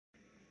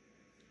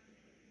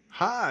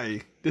Hi,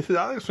 this is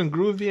Alex from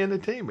Groovy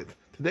Entertainment.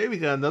 Today we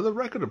got another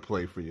record to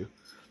play for you.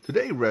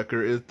 Today's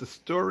record is the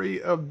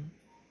story of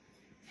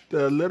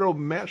the Little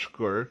Match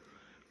Girl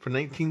from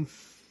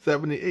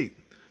 1978.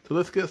 So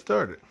let's get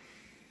started.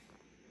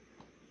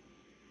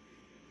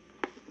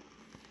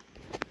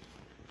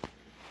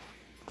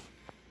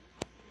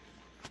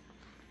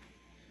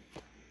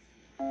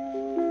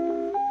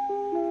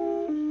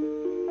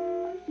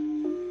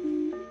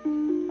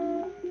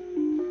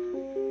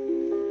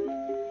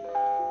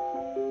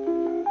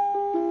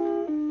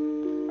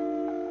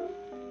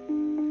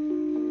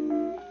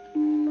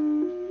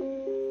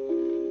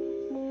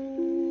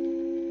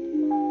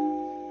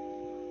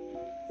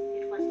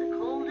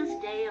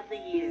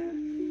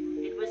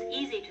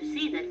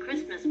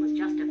 Christmas was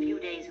just a few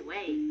days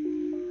away.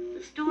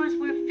 The stores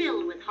were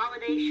filled with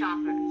holiday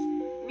shoppers.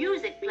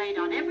 Music played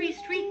on every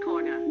street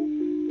corner.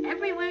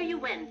 Everywhere you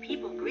went,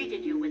 people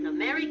greeted you with a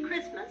Merry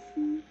Christmas.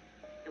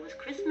 There was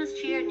Christmas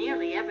cheer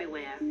nearly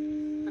everywhere,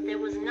 but there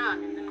was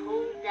none in the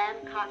cold,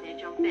 damp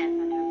cottage of Beth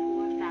and her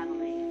poor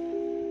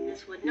family.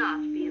 This would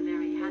not be a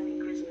very happy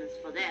Christmas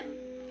for them.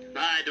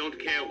 I don't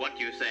care what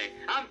you say.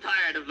 I'm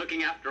tired of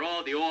looking after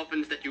all the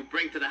orphans that you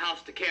bring to the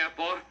house to care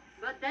for.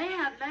 But they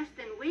have less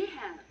than we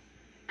have.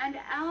 And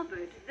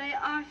Albert, they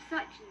are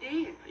such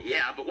dears.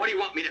 Yeah, but what do you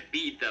want me to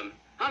feed them?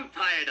 I'm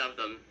tired of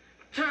them.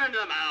 Turn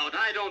them out.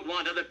 I don't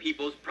want other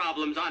people's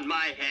problems on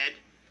my head.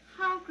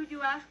 How could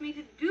you ask me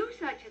to do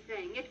such a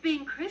thing? It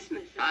being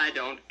Christmas. I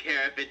don't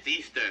care if it's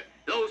Easter.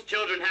 Those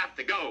children have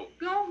to go.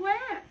 Go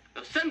where?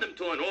 Now send them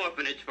to an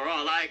orphanage for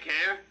all I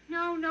care.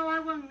 No, I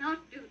will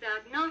not do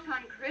that. Not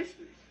on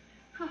Christmas.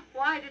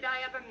 Why did I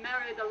ever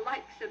marry the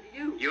likes of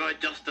you? You're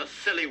just a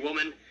silly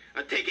woman.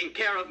 Taking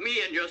care of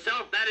me and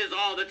yourself, that is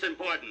all that's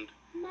important.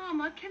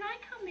 Mama, can I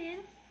come in?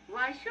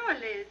 Why, sure,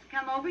 Liz.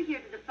 Come over here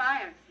to the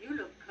fire. You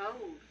look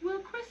cold. Will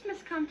Christmas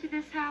come to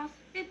this house?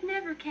 It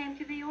never came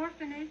to the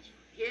orphanage.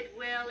 It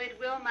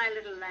will, my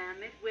little lamb.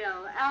 It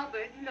will.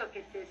 Albert, look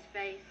at this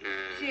face.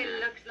 She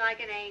looks like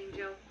an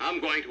angel. I'm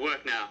going to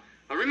work now.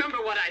 Remember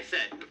what I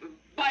said.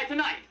 By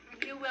tonight.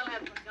 You will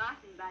have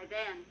forgotten by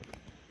then.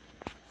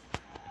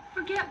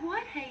 Forget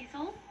what,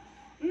 Hazel?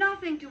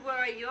 Nothing to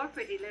worry your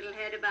pretty little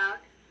head about.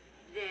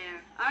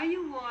 There. Are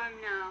you warm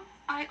now?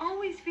 I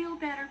always feel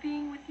better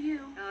being with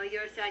you. Oh,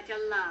 you're such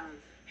a love.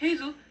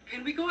 Hazel,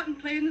 can we go out and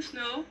play in the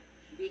snow?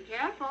 Be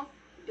careful.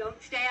 Don't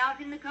stay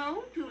out in the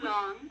cold too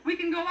long. We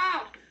can go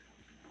out.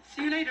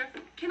 See you later.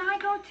 Can I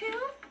go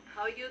too?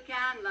 Oh, you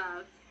can,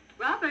 love.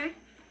 Robert,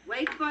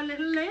 wait for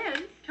little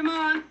Liz. Come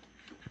on.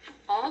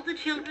 All the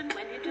children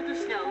went into the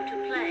snow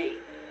to play.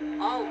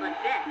 All but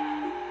Beth.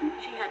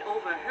 She had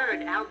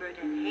overheard Albert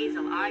and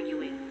Hazel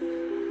arguing.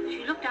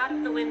 She looked out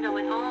of the window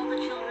at all the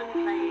children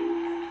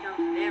playing and felt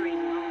very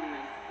lonely.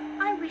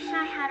 I wish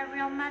I had a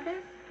real mother.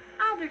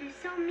 Albert is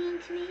so mean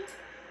to me.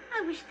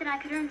 I wish that I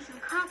could earn some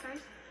coppers.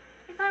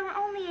 If I were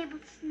only able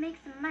to make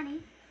some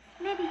money,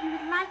 maybe he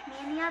would like me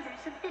and the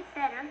others a bit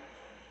better.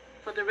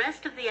 For the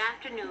rest of the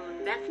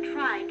afternoon, Beth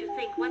tried to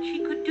think what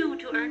she could do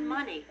to earn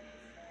money.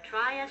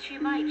 Try as she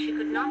might, she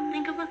could not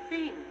think of a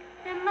thing.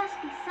 There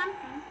must be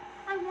something.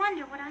 I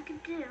wonder what I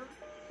could do.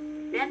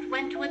 Beth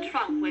went to a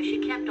trunk where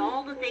she kept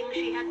all the things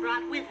she had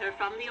brought with her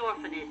from the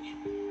orphanage.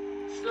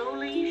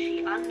 Slowly,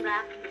 she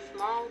unwrapped the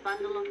small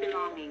bundle of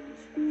belongings.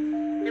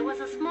 There was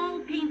a small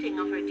painting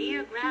of her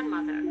dear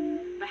grandmother,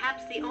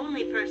 perhaps the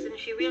only person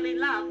she really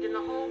loved in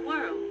the whole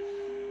world.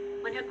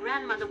 When her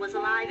grandmother was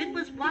alive, it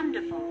was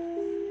wonderful.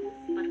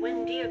 But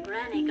when dear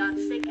Granny got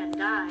sick and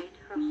died,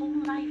 her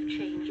whole life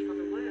changed for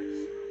the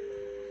worse.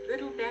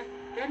 Little Beth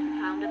then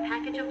found a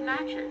package of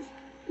matches,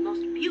 the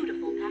most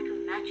beautiful pack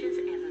of matches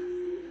ever.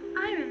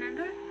 I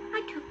remember.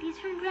 I took these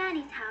from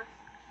Granny's house.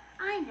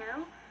 I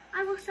know.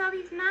 I will sell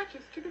these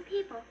matches to the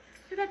people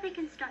so that they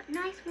can start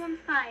nice warm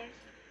fires.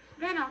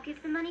 Then I'll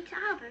give the money to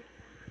Albert.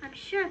 I'm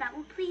sure that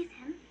will please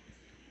him.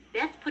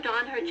 Beth put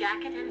on her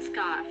jacket and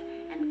scarf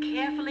and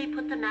carefully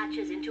put the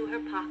matches into her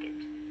pocket.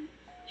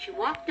 She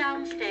walked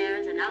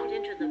downstairs and out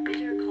into the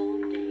bitter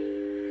cold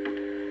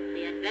day.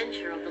 The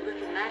adventure of the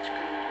little match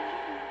girl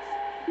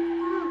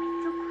begins. Oh,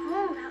 it's so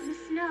cold out in the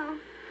snow.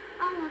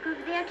 I'll walk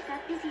over there to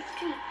that busy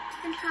street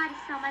and try to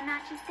sell my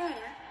matches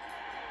there.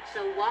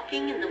 So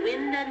walking in the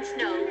wind and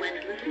snow went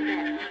little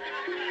Beth.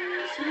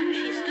 Soon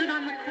she stood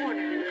on the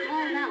corner and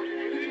called out in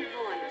a little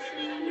voice.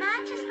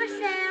 Matches for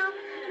sale!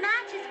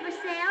 Matches for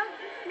sale!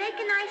 Make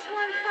a nice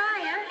warm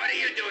fire! What are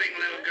you doing,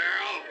 little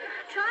girl?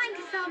 Trying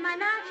to sell my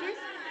matches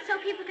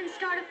so people can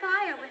start a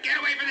fire with Get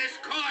away from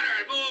this corner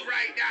and move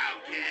right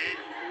now, kid.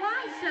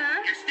 Why,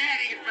 sir? You're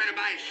standing in front of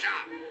my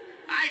shop.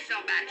 I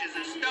sell matches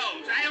and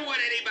stoves. I don't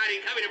want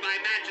anybody coming to buy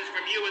matches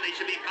from you when they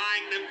should be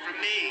buying them from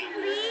me.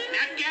 Please?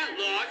 Now get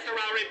lost or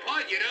I'll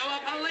report you to a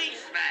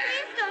policeman.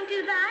 Please don't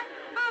do that.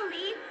 I'll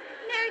leave.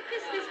 Merry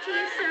Christmas to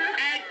you, sir.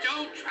 And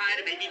don't try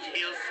to make me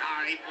feel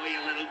sorry for you,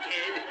 little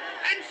kid.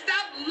 And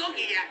stop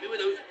looking at me with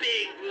those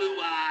big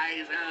blue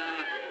eyes.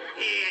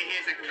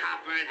 Here's a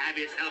copper and have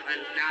yourself a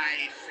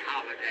nice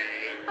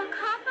holiday. A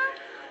copper?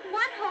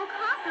 One whole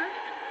copper?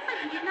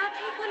 But he did not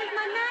take one of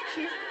my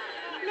matches.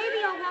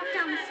 Maybe I'll walk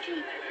down the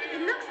street.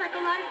 It looks like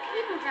a lot of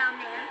people down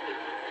there.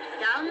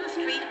 Down the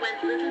street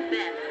went little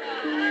Beth.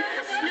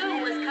 The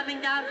snow was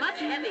coming down much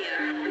heavier,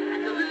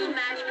 and the little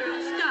match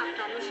girl stopped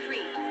on the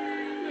street.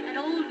 An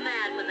old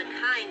man with a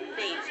kind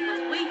face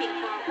was waiting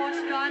for a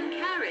horse-drawn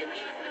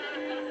carriage.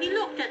 He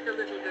looked at the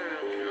little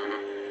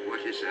girl.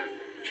 What is a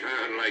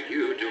child like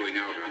you doing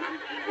out on a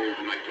cold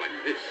night like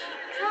this?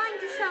 Trying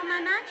to sell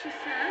my matches,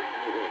 sir.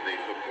 Oh, they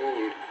look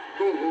old.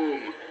 Go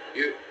home.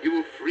 You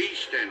will freeze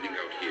standing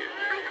out here.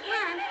 I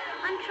can't.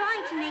 I'm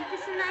trying to make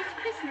this a nice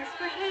Christmas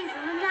for Hazel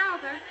and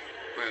Albert.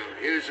 Well,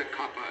 here's a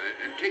copper,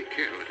 and take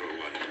care, little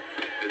one.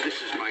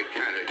 This is my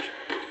carriage.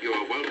 You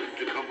are welcome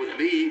to come with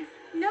me.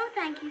 No,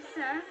 thank you,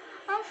 sir.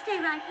 I'll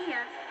stay right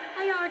here.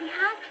 I already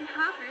have 2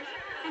 coppers,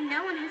 and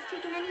no one has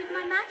taken any of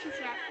my matches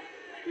yet.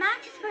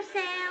 Matches for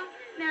sale.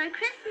 Merry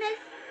Christmas.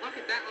 Look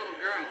at that little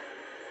girl.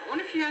 I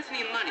wonder if she has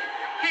any money.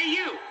 Hey,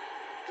 you!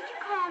 Did you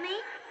call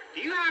me?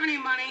 Do you have any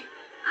money?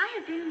 I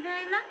have been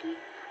very lucky.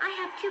 I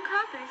have 2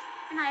 coppers,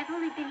 and I have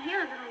only been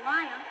here a little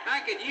while.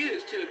 I could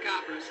use 2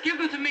 coppers. Give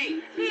them to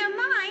me. They are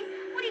mine.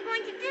 What are you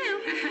going to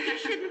do? You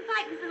shouldn't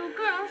fight with little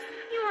girls.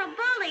 You are a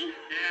bully.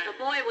 The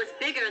boy was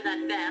bigger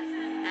than Beth,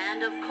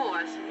 and of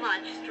course,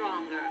 much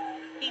stronger.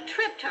 He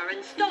tripped her and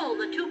stole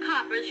the 2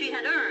 coppers she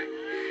had earned.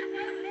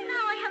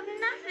 Now I have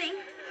nothing.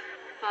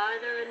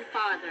 Farther and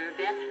farther,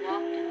 Beth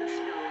walked in the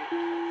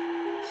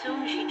snow.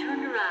 Soon she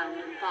turned around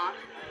and thought,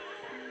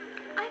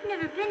 I've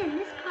never been in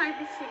this part of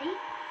the city.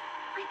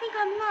 I think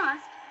I'm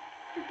lost.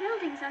 The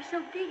buildings are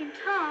so big and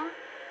tall.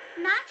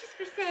 Matches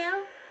for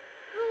sale.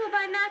 Who will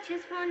buy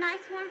matches for a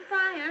nice warm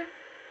fire?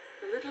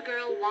 the little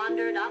girl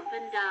wandered up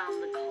and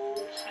down the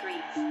cold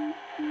streets.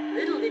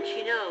 Little did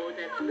she know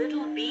that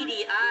little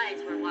beady eyes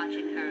were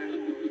watching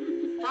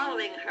her.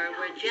 Following her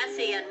were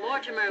Jessie and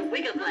Mortimer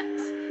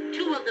Wiggleblex,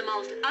 2 of the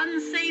most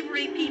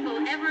unsavory people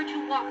ever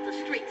to walk the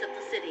streets of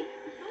the city.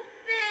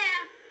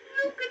 There!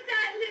 Look at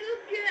that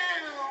little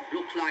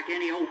girl! Looks like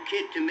any old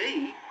kid to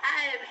me.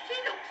 She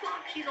looks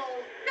like she's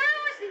all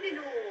frozen and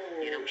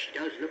all. You know, she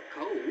does look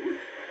cold.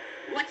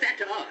 What's that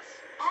to us?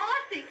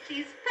 I think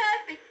she's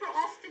perfect for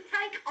us to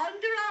take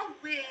under our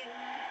wing.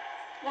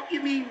 What do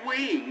you mean,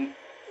 wing?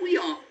 We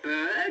aren't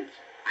birds.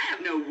 I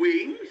have no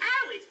wings.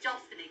 Oh, it's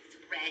just an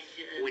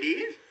expression. Oh, it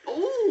is?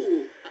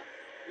 Oh!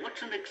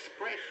 What's an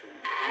expression?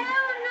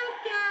 Oh,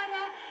 look at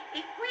her.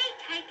 If we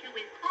take her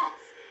with us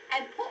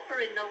and put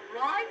her in the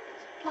right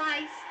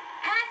place,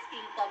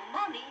 asking for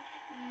money,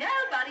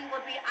 nobody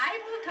would be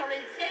able to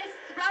resist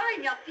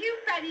throwing a few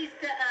pennies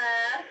to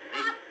her.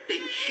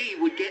 Then she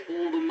would get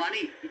all the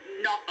money,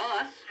 not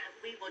us. And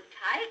we would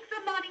take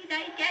the money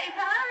they gave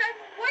her and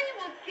we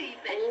would keep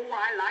it. Oh,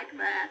 I like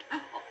that.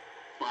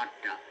 But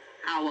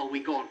how are we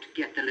going to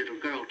get the little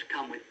girl to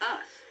come with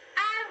us?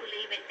 Oh,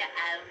 leave it to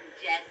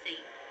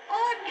Jessie.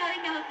 I'm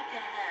going over to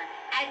her.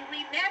 And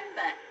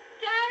remember,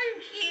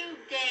 don't you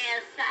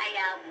dare say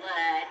a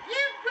word.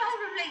 You'll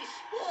probably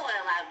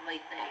spoil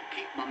everything.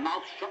 Keep my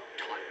mouth shut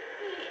tight.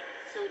 Yes.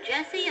 So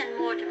Jessie and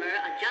Mortimer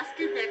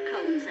adjusted the's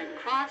coats and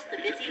crossed the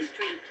busy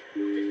street.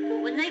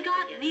 When they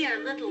got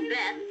near little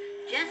Beth,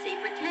 Jessie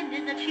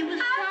pretended that she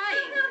was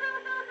crying.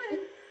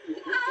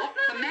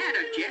 What's the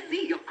matter,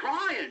 Jessie? You're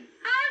crying.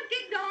 How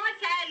did I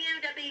tell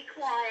you to be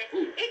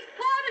quiet? It's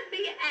part of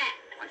me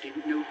act. I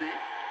didn't know that.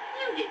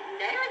 You didn't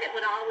know that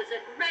when I was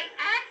a great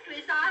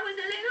actress, I was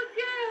a little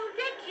girl,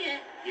 did you?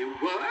 You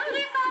were?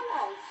 Yes, I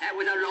was. That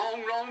was a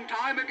long, long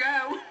time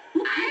ago.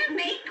 Oh,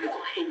 be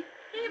quiet.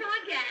 Here I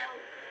go.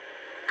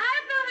 Oh,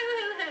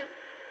 boo-hoo-hoo-hoo.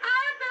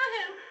 Oh,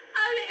 boo-hoo.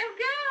 Oh, little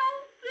girl.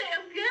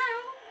 Little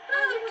girl.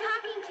 Are you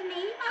talking to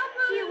me?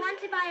 Do you want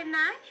to buy a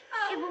match?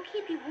 It will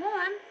keep you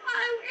warm.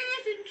 Oh,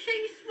 isn't she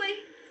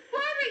sweet?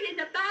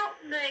 Worrying about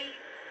me.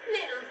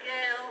 Little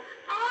girl,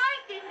 I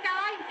think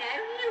I know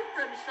you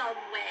from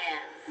somewhere.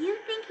 You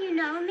think you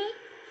know me?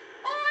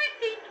 I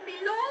think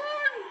me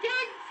long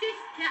dead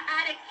sister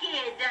had a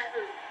kid,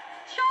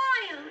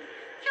 child,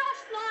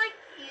 just like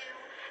you.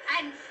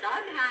 And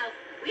somehow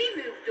we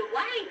moved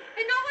away,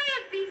 and I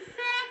have been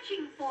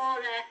searching for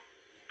her.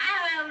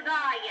 How old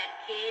are you,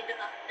 kid?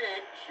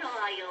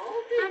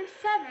 Child? I'm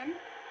 7.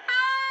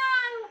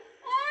 Oh,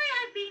 I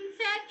have been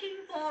searching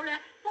for her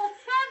for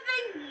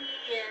 7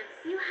 years.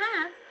 You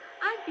have?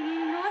 I've been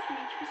in an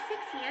orphanage for 6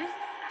 years,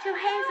 till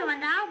Hazel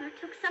and Albert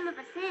took some of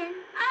us in.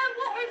 Oh,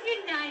 what was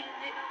your name,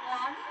 little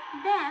one?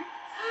 Beth.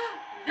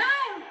 No,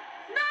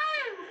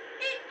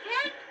 it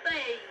can't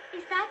be.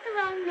 Is that the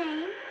wrong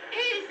name?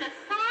 It is the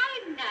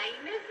same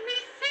name as me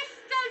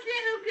sister's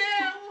little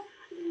girl.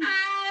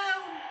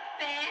 Oh,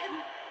 Ben,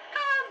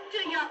 come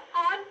to your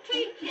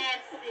Auntie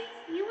Jessie.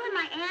 You are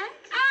my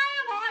aunt?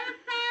 Oh, I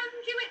have found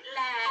you at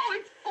last. Oh,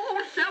 it's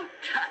all so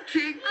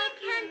touching. I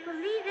can't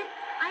believe it.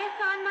 I have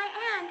found my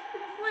aunt.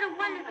 What a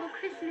wonderful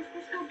Christmas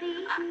this will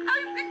be.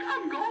 I think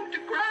I'm going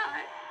to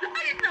cry.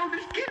 I didn't know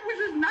this kid was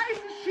as nice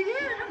as she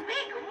is.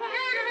 Big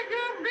word,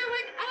 you're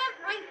doing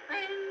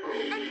everything.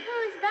 And who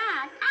is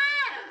that?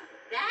 Oh,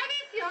 that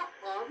is your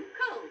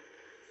uncle.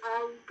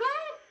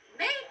 Uncle,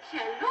 meet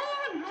your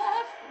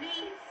long-lost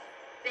niece,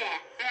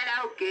 Beth.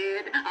 Hello, kid.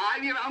 kid.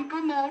 I'm your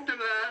Uncle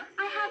Mortimer.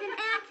 I have an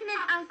aunt and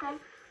an uncle.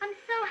 I'm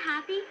so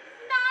happy.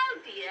 Now,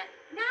 dear,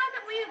 now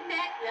that we've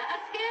met, let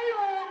us get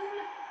along.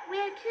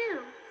 Where to?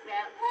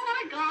 Well,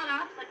 I got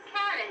off the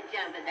carriage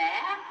over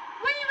there.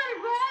 We will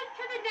ride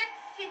to the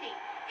next city.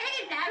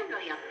 It is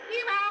only a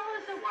few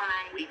hours away.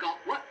 We got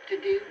what to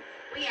do?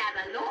 We have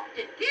a lot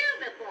to do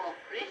before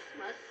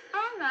Christmas.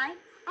 All right,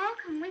 I'll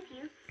come with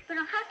you, but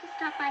I'll have to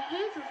stop by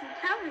Hazel's and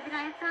tell her that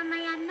I have found my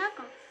aunt and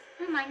uncle,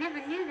 whom I never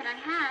knew that I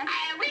had.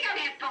 We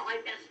don't have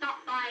time to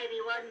stop by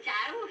anyone's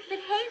house. But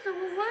Hazel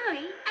will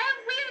worry. And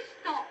we'll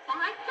stop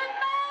by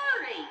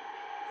tomorrow.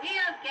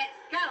 We'll get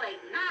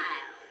going now.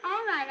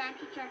 All right,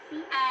 Auntie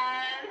Jessie.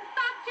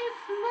 Such a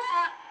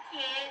smart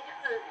kid,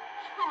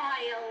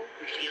 child.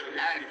 She'll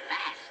learn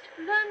fast.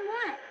 Learn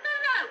what? The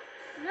ropes.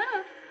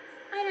 Ropes?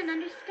 I don't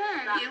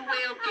understand. You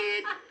will,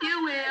 kid.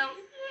 You will.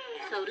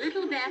 So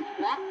little Beth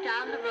walked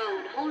down the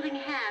road holding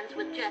hands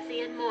with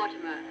Jessie and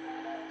Mortimer.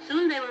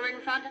 Soon they were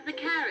in front of the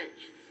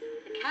carriage.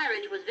 The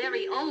carriage was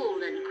very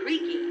old and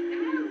creaky.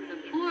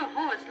 The poor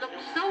horse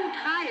looked so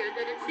tired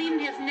that it seemed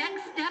his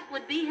next step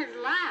would be his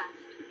last.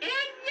 In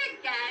you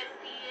go,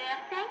 dear.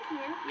 Thank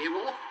you.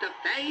 We're off to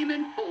fame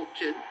and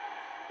fortune.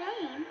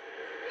 Fame?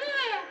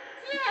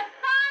 Yeah,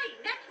 fine,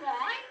 that's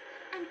right.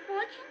 And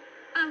fortune?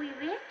 Are we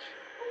rich?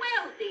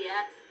 Well,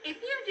 dear, if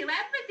you do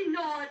everything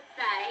I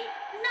say,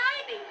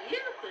 maybe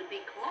you could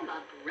become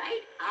a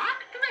great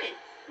actress.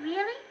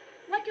 Really?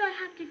 What do I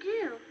have to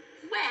do?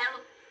 Well,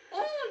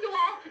 all you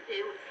have to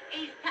do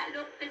is to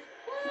look as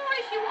poor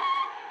as you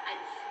are and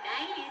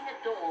stay in the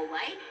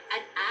doorway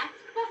and ask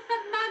for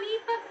some money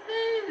for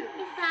food.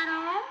 Is that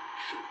all?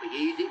 Should be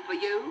easy for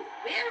you.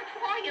 We'll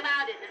try you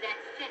out in the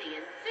next city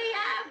and see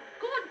how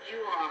good you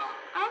are.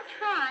 I'll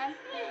try.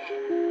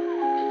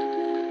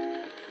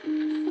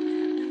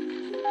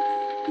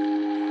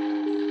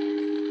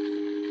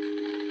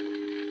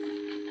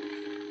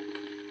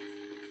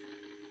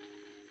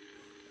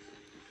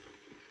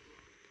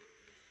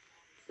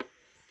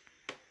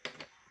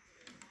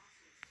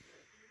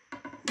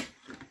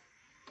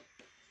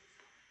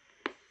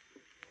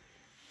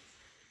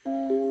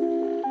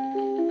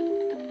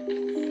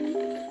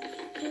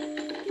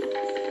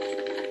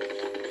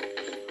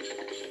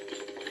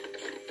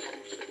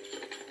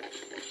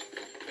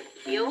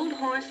 The old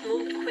horse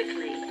moved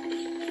quickly.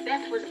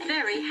 Beth was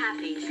very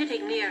happy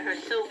sitting near her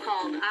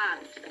so-called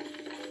aunt.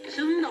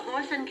 Soon the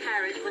horse and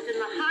carriage was in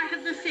the heart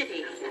of the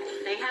city.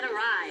 They had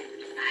arrived.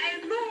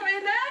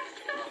 Mortimer,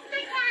 stop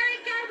the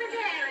carriage over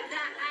there in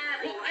that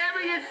alley.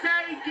 Whatever you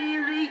say,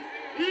 dearie.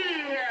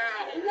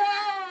 Here.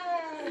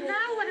 Whoa!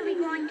 Now what are we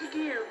going to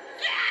do?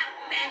 Get out,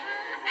 Beth,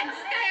 and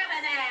stay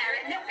over there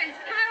and look as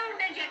cold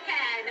as you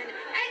can and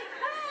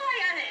cry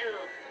a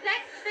little.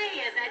 Let's see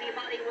if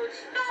anybody will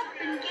stop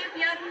and give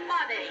you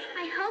money.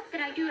 I hope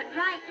that I do it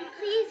right and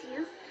please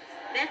you.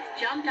 Beth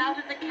jumped out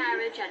of the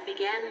carriage and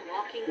began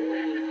walking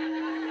away.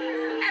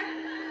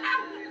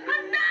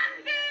 Come back,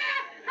 dear!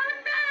 Come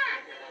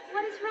back!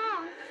 What is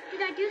wrong?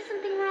 Did I do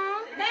something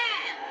wrong? No,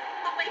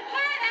 but we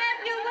can't have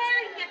you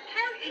wearing your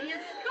coat and your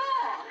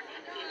scarf.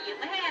 If you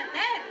wear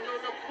them,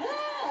 you'll look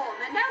warm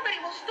and nobody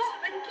will stop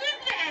and give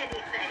you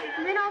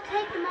anything. Then I'll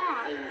take them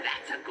off. Oh,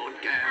 that's a good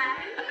girl.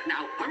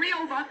 Now, hurry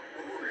over.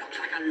 Looks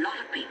like a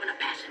lot of people are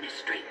passing this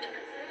street.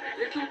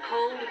 Little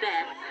cold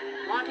Beth,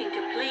 wanting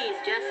to please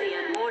Jessie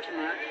and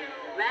Mortimer,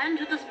 ran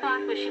to the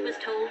spot where she was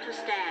told to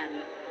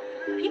stand.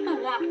 People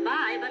walked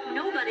by, but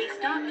nobody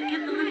stopped to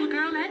give the little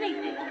girl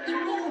anything. What's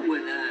wrong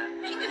with her?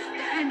 She's just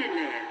standing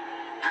there.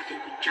 I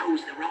think we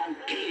chose the wrong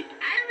kid.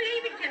 I'll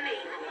leave it to me,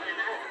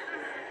 Mortimer.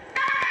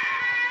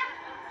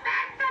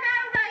 That's it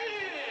over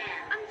here.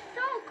 I'm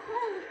so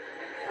cold.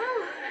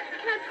 Oh,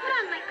 can I put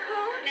on my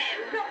coat? No,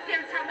 not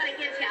till somebody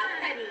gives you a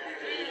penny,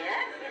 dear.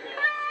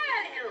 Cry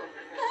a little.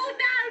 Fall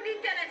down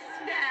into the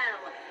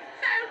snow.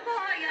 So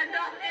far, you're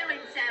not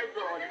doing so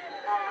good.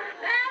 I'm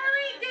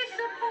very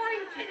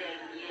disappointed in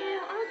you.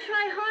 Oh, I'll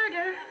try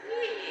harder.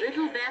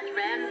 Little Beth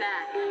ran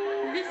back.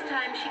 This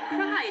time she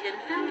cried and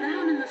fell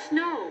down in the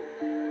snow.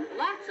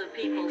 Lots of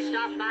people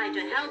stopped by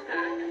to help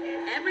her.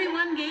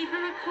 Everyone gave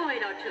her a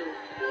coin or two.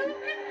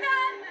 Look at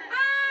that.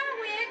 Oh,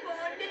 we're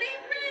going to be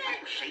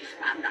rich. She's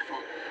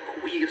wonderful.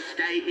 We'll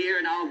stay here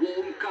in our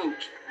warm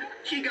coach.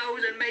 She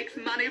goes and makes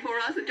money for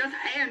us and just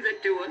hands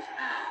it to us.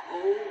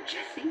 Oh,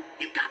 Jessie,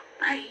 you've got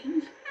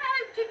brains. How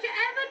did you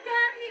ever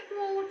doubt it,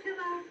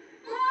 Mortimer?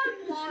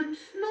 I'm one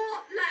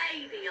smart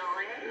lady,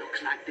 I am.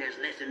 Looks like there's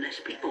less and less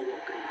people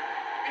walking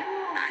by.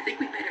 I think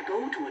we better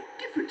go to a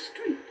different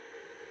street.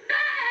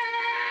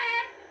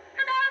 Dad!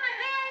 Come over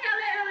here, you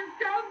little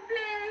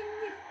dumpling.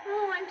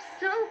 Oh, I'm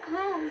so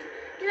cold.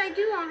 Did I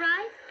do all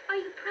right? Are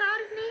you proud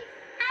of me?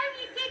 Oh,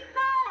 you did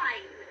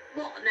fine.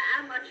 What, and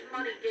how much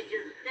money did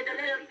the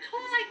little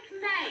toy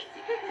make?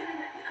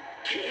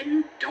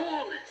 $10.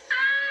 Oh, that's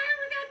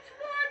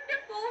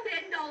wonderful.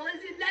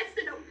 $10 in less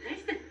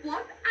than 1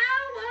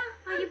 hour.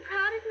 Are you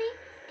proud of me?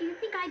 Do you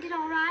think I did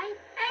all right?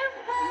 Oh,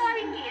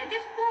 fine, dear,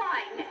 just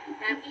fine.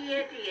 Now,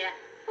 here, dear,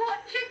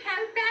 put your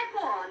coat back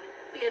on.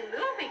 We're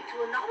moving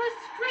to another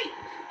street.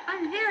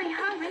 I'm very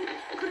hungry.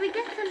 Could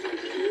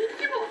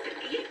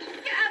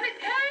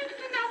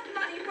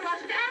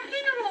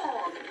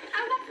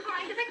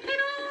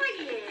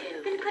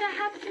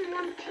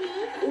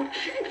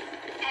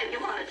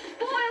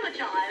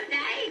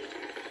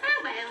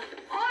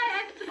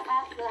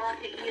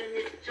water here in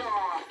this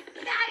jar.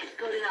 That's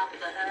good enough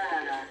for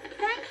her.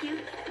 Thank you,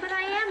 but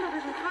I am a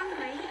little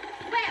hungry.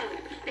 Well,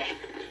 Beth,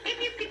 if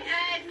you can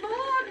earn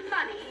more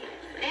money,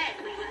 then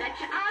we will let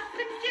you have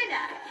some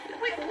dinner.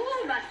 We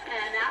all must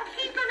earn our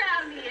keep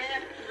around here.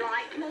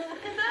 Right,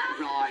 Mortimer?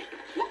 Right,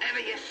 whatever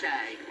you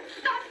say.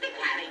 Stop the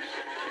carriage.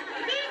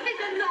 This is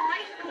a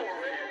nice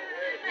corner.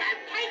 Now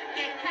take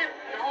your coat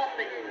off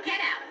and get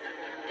out.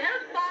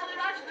 Don't bother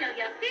us till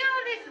you fill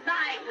this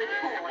bag with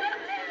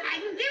coins.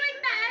 And doing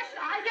fast,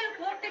 I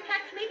don't want to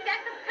catch me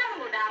death of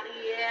cold out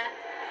here.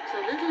 So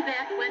little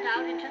Beth went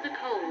out into the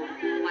cold,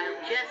 while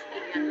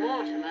Jessie and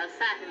Mortimer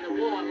sat in the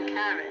warm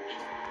carriage.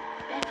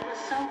 Beth was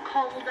so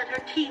cold that her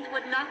teeth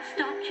would not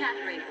stop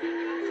chattering.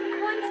 Some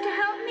coins to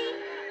help me,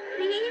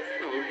 please?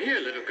 Oh,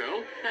 here, little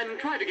girl, and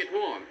try to get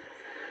warm.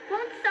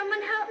 Won't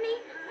someone help me?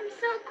 I'm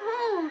so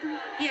cold.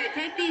 Here,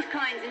 take these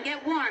coins and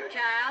get warm,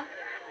 child.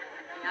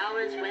 The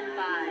hours went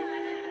by,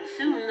 and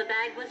soon the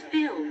bag was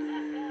filled.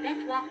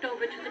 Beth walked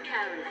over to the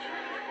carriage.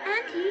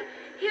 Auntie,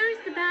 here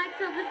is the bag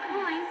filled with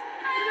coins.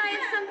 Can I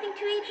have something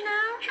to eat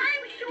now?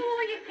 I'm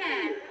sure you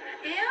can.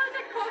 Here's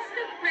a crust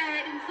of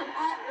bread and some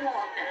hot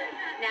water.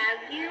 Now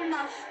you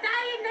must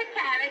stay in the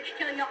carriage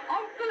till your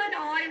uncle and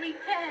I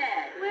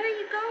return. Where are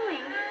you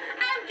going?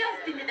 I'm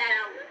just into that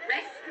old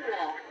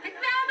restaurant to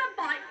grab a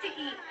bite to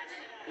eat.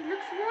 It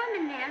looks warm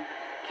in there.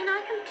 Can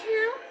I come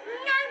too?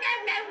 No.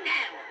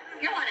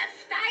 You want to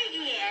stay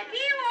here. Do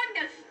you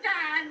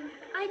understand?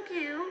 I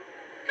do.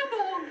 Come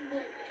on,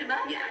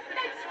 Mortimer.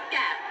 Let's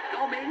go.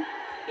 Come in.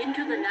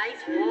 Into the nice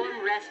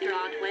warm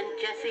restaurant went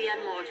Jessie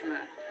and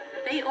Mortimer.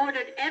 They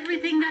ordered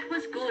everything that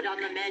was good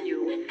on the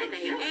menu.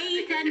 They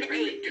ate and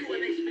ate.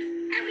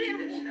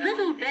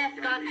 Little Beth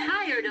got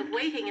tired of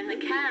waiting in the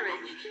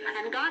carriage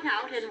and got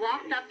out and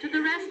walked up to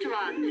the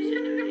restaurant.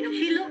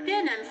 She looked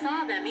in and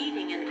saw them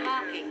eating and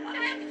talking.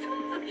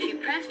 She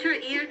pressed her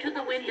ear to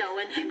the window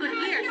and she could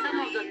hear some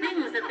of the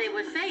things that they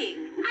were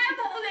saying. I'm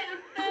a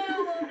little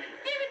fool.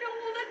 Giving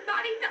all the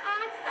money to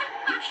us.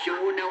 You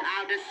sure know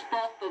how to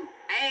spot them,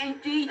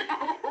 Auntie. Don't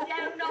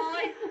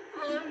I,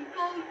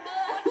 Uncle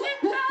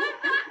Mortimer?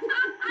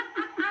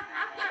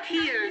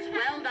 Tears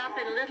welled up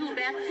in little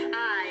Beth's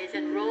eyes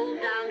and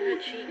rolled down her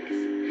cheeks.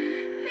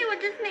 They were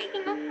just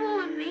making a fool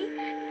of me.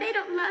 If they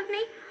don't love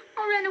me,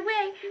 I'll run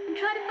away and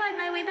try to find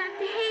my way back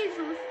to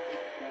Hazel's.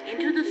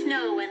 Into the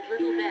snow went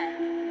little Beth.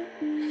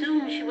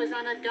 Soon she was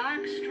on a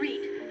dark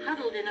street,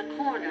 huddled in a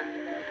corner,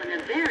 when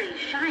a very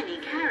shiny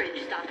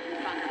carriage stopped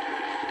in front of her.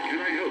 Can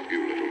I help you,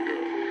 little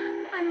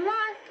girl? I'm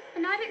lost,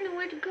 and I don't know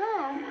where to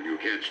go. You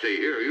can't stay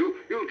here.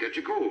 You'll catch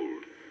a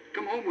cold.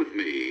 Come home with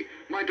me.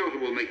 My daughter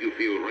will make you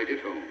feel right at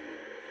home.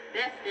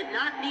 Beth did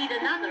not need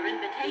another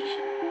invitation.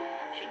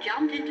 She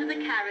jumped into the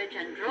carriage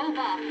and drove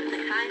off with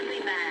the kindly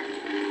man.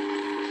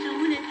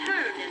 Soon it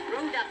turned and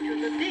rode up to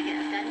the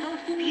biggest and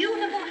most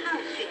beautiful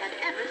house she had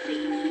ever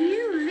seen.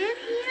 You live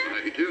here?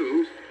 I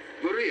do.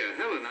 Maria,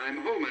 Helen,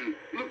 I'm home, and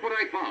look what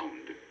I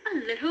found. A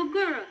little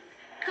girl.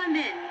 Come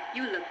in.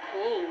 You look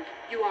cold.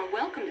 You are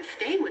welcome to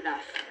stay with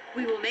us.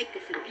 We will make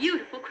this a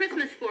beautiful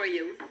Christmas for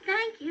you.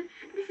 Thank you.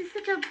 This is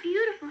such a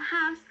beautiful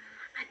house.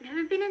 I've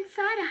never been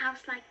inside a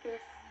house like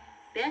this.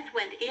 Beth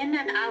went in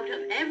and out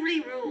of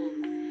every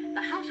room.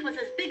 The house was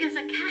as big as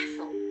a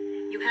castle.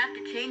 You have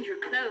to change your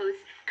clothes.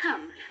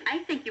 Come, I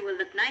think you will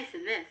look nice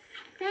in this.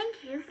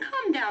 Thank you.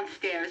 Come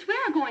downstairs. We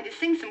are going to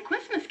sing some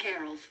Christmas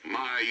carols.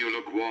 My, you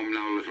look warm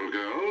now, little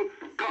girl.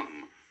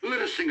 Come,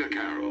 let us sing a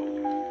carol.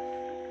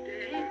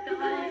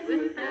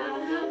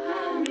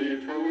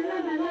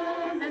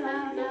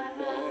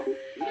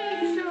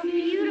 It's so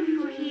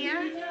beautiful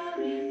here.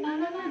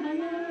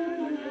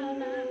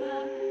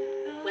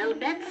 Well,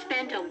 Beth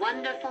spent a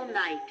wonderful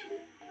night.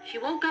 She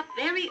woke up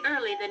very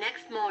early the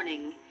next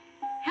morning.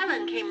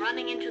 Helen came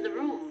running into the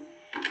room.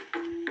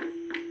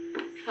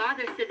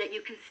 Father said that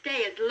you can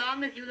stay as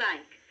long as you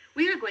like.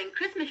 We are going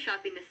Christmas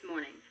shopping this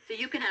morning, so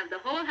you can have the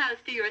whole house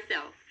to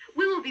yourself.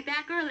 We will be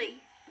back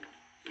early.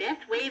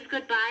 Beth waved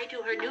goodbye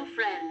to her new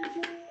friends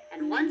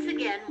and once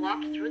again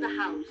walked through the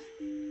house.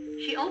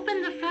 She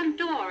opened the front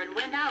door and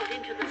went out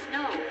into the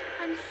snow.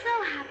 I'm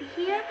so happy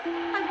here.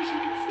 I wish I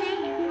could stay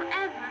here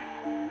forever.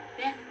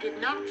 Beth did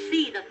not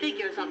see the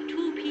figures of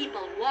two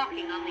people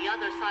walking on the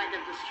other side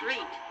of the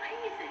street.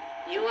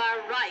 You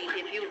are right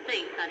if you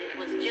think that it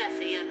was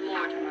Jessie and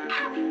Mortimer.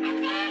 That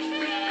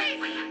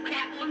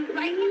one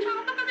right on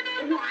top of the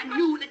Oh, I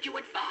knew that you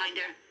would find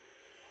her.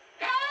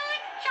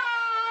 Beth,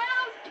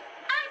 child!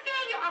 I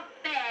say you're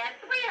Beth.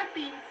 We have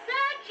been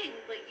searching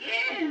for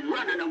you.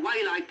 Running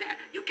away like that,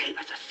 you gave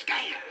us a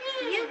scare.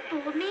 You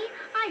fooled me.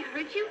 I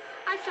heard you.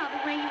 I saw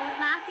the way you were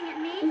laughing at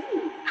me.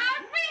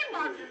 And we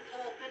wasn't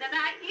talking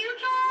about you,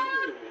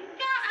 child.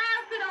 Now, how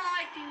could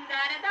I do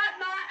that about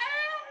my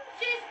own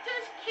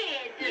sister's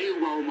kid?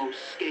 You almost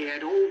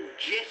scared old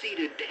Jessie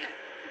to death.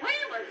 We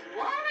was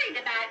worried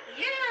about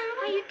you.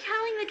 Are you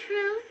telling the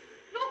truth?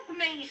 Look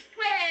me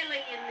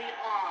squarely in the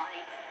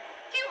eye.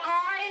 Do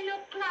I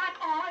look like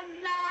I'm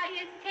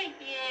lying to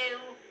you?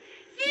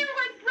 You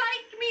would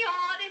break me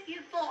heart if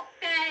you thought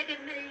fair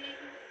to me.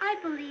 I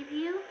believe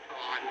you.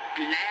 Oh,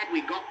 glad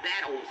we got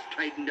that all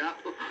straightened up.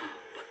 But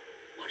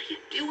what are you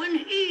doing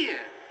here?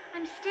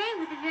 I'm staying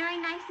with a very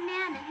nice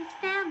man and his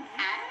family.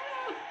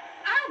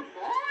 Oh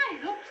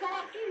my, looks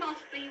like he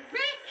must be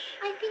rich.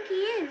 I think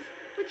he is.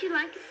 Would you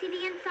like to see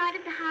the inside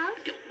of the house?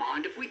 I don't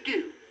mind if we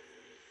do.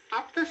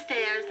 Up the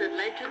stairs that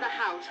led to the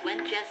house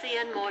went Jessie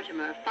and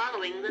Mortimer,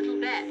 following little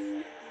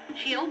Beth.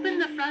 She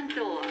opened the front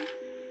door,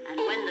 and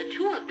when the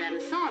two of them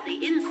saw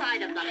the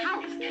inside of the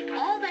house,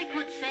 all they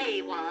could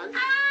say was,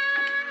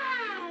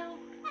 Oh,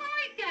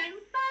 I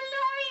don't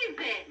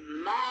believe it.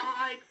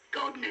 My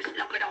goodness,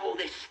 look at all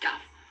this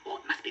stuff. Oh,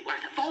 it must be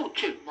worth a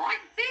fortune. Might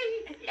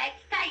be.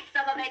 Let's take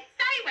some of it.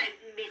 They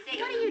won't miss it.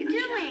 What are you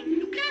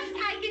doing? Just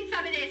taking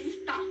some of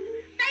this stuff.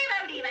 They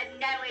won't even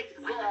know it's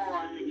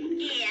gone.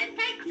 Here,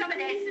 take some of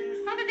this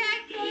and some of that.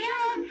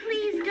 Oh,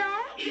 please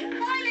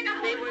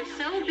don't. they were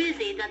so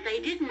busy that they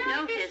didn't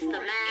notice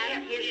the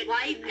man, his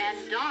wife,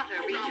 and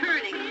daughter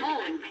returning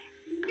home.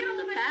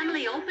 The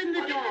family opened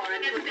the door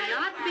and could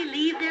not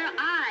believe their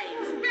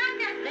eyes.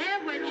 There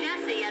were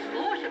Jessie and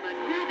Mortimer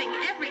grabbing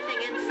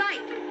everything in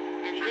sight.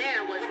 And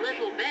there was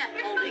little Beth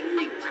holding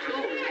things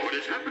too. What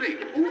is happening?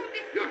 Oh,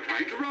 you're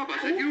trying to rob us,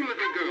 and you,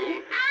 little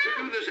girl, to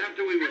do this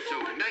after we were so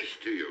nice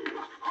to you.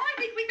 I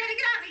think we better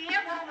get out of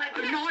here while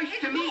we're Nice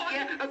to meet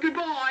you.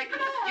 Goodbye.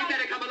 You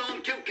better come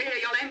along too, kid.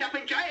 You'll end up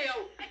in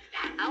jail.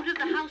 Out of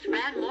the house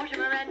ran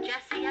Mortimer and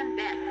Jessie and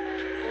Beth.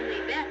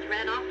 Only Beth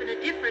ran off in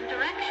a different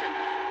direction.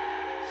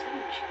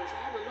 Soon she was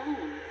all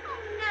alone.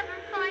 I'll never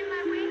find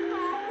my way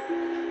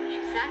home. She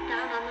sat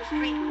down on the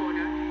street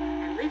corner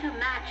and lit a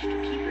match to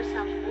keep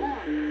herself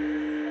warm.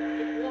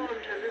 It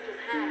warmed her little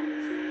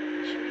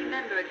hands. She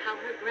remembered how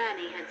her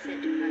granny had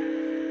said to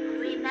her,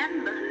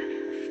 Remember,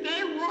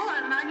 stay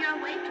warm on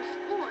your way to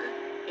school.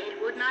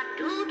 It would not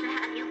do to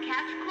have you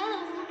catch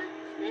cold.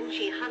 Then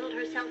she huddled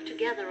herself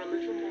together a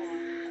little more.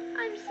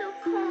 I'm so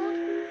cold,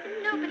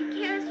 and nobody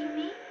cares for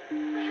me.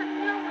 I have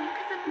no one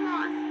because I'm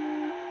lost.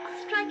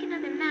 I'll strike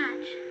another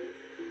match.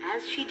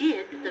 As she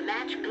did, the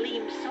match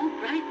gleamed so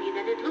brightly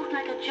that it looked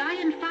like a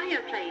giant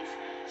fireplace,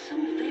 so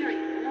very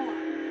warm.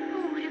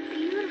 Oh, what a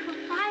beautiful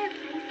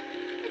fireplace.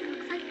 It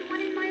looks like the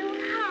one in my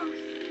old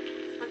house.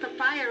 But the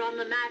fire on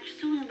the match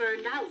soon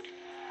burned out,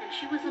 and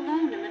she was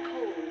alone in the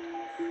cold.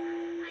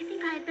 I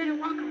think I had better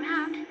walk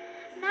around.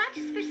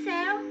 Matches for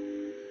sale.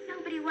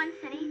 Nobody wants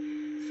any.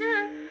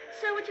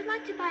 Sir, would you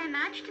like to buy a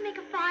match to make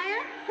a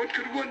fire? What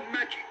could one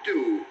match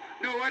do?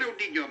 No, I don't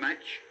need your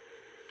match.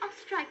 I'll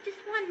strike just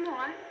one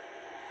more.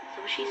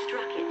 So she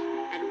struck it,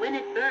 and when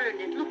it burned,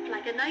 it looked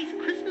like a nice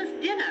Christmas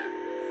dinner.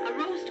 A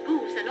roast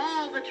goose and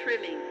all the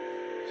trimming.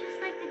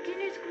 Just like the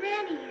dinners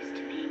Granny used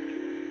to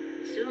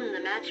make. Soon the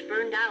match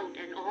burned out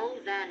and all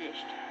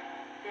vanished.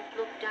 Beth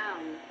looked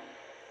down.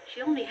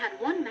 She only had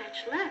one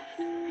match left.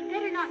 I'd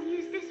better not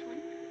use this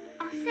one.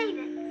 I'll save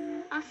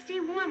it. I'll stay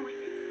warm with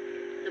it.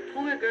 The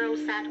poor girl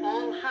sat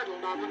all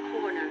huddled on the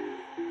corner,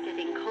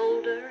 getting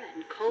colder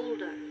and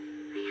colder.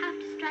 I have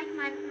to strike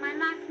my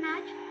last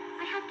match.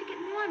 I have to get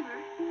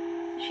warmer.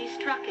 She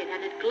struck it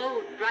and it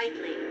glowed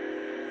brightly.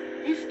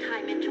 This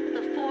time it took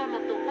the form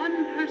of the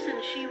one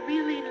person she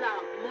really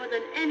loved more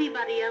than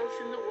anybody else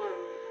in the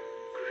world.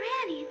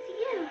 Granny, it's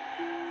you.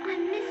 I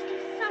missed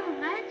you so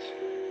much.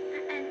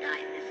 And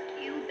I missed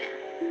you,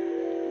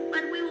 Beth.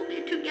 But we will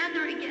be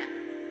together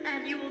again.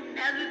 And you will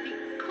never be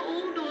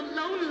cold or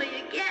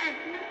lonely again.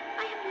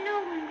 I have no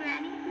one,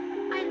 Granny.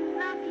 I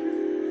love you.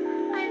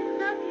 I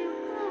love you.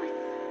 Oh,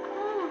 it's so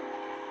cold.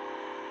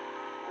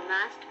 The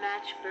last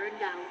match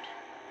burned out,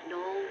 and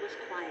all was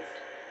quiet.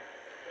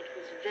 It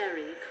was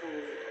very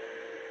cold.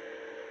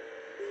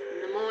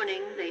 In the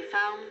morning, they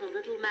found the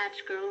little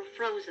match girl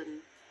frozen,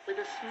 with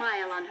a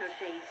smile on her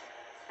face,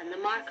 and the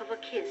mark of a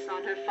kiss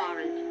on her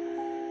forehead.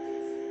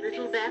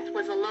 Little Beth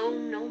was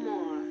alone no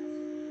more.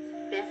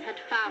 Beth had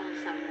found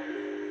someone.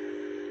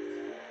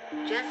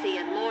 Jessie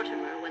and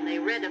Mortimer, when they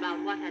read about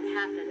what had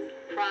happened,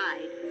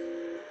 cried.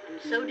 And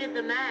so did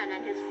the man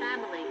and his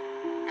family,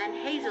 and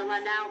Hazel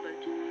and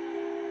Albert.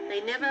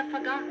 They never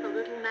forgot the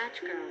little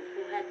match girl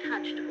who had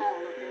touched all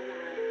of their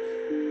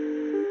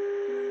lives.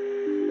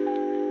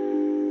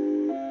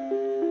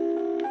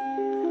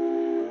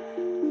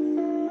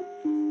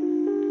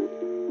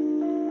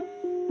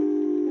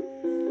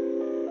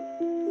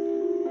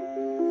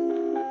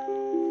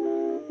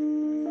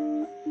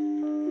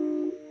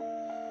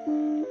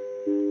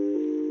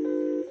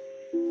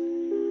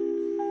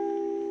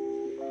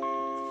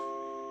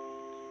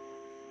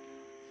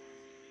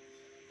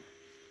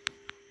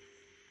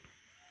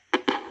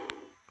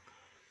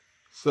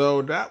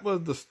 So that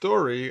was the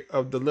story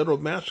of the Little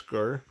Match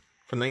Girl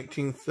from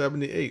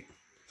 1978.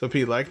 So if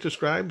you like,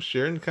 subscribe,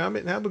 share, and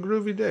comment, and have a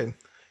groovy day.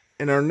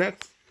 And our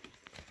next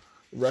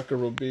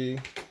record will be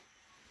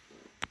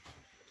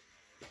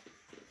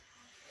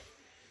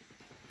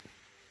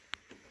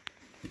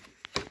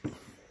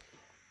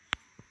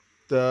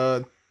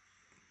the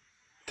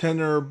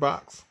Tenor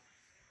Box.